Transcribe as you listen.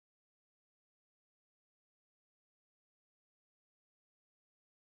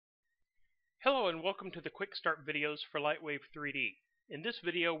Hello and welcome to the Quick Start videos for LightWave 3D. In this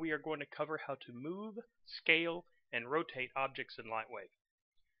video we are going to cover how to move, scale, and rotate objects in LightWave.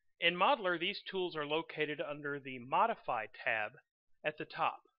 In Modeler, these tools are located under the Modify tab at the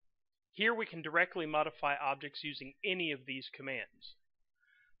top. Here we can directly modify objects using any of these commands.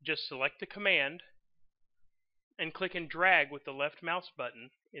 Just select the command and click and drag with the left mouse button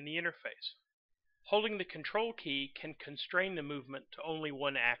in the interface. Holding the Control key can constrain the movement to only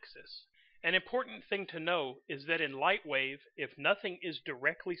one axis. An important thing to know is that in LightWave, if nothing is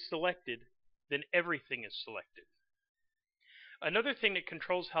directly selected, then everything is selected. Another thing that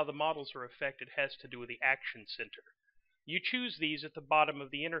controls how the models are affected has to do with the Action Center. You choose these at the bottom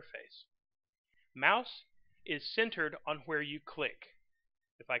of the interface. Mouse is centered on where you click.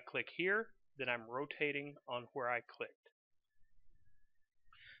 If I click here, then I'm rotating on where I clicked.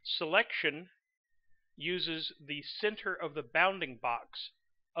 Selection uses the center of the bounding box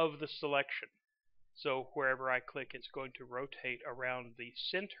of the selection. So wherever I click, it's going to rotate around the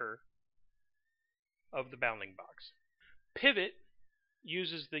center of the bounding box. Pivot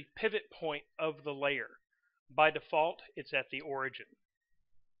uses the pivot point of the layer. By default, it's at the origin.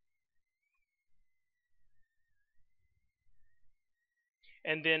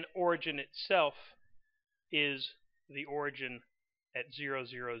 And then origin itself is the origin at 0,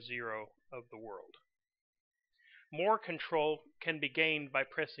 0, 0 of the world. More control can be gained by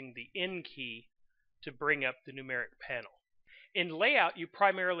pressing the N key to bring up the numeric panel. In Layout, you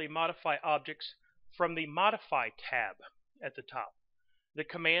primarily modify objects from the Modify tab at the top. The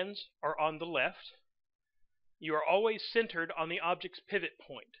commands are on the left. You are always centered on the object's pivot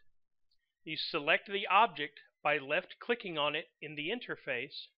point. You select the object by left-clicking on it in the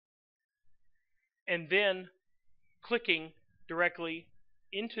interface and then clicking directly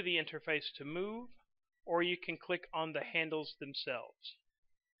into the interface to move, or you can click on the handles themselves.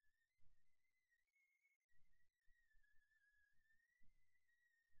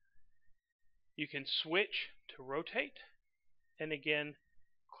 You can switch to rotate, and again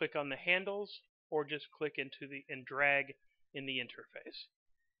click on the handles, or just click into and drag in the interface.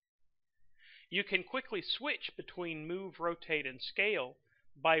 You can quickly switch between move, rotate, and scale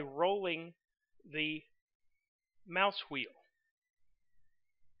by rolling the mouse wheel.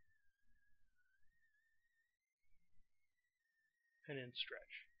 And then stretch.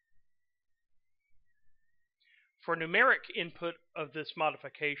 For numeric input of this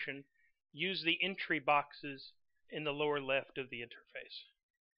modification, use the entry boxes in the lower left of the interface.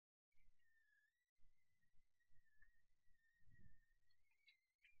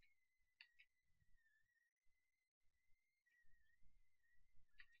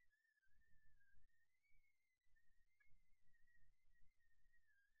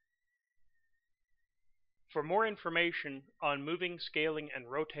 For more information on moving, scaling, and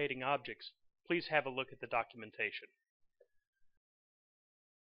rotating objects, please have a look at the documentation.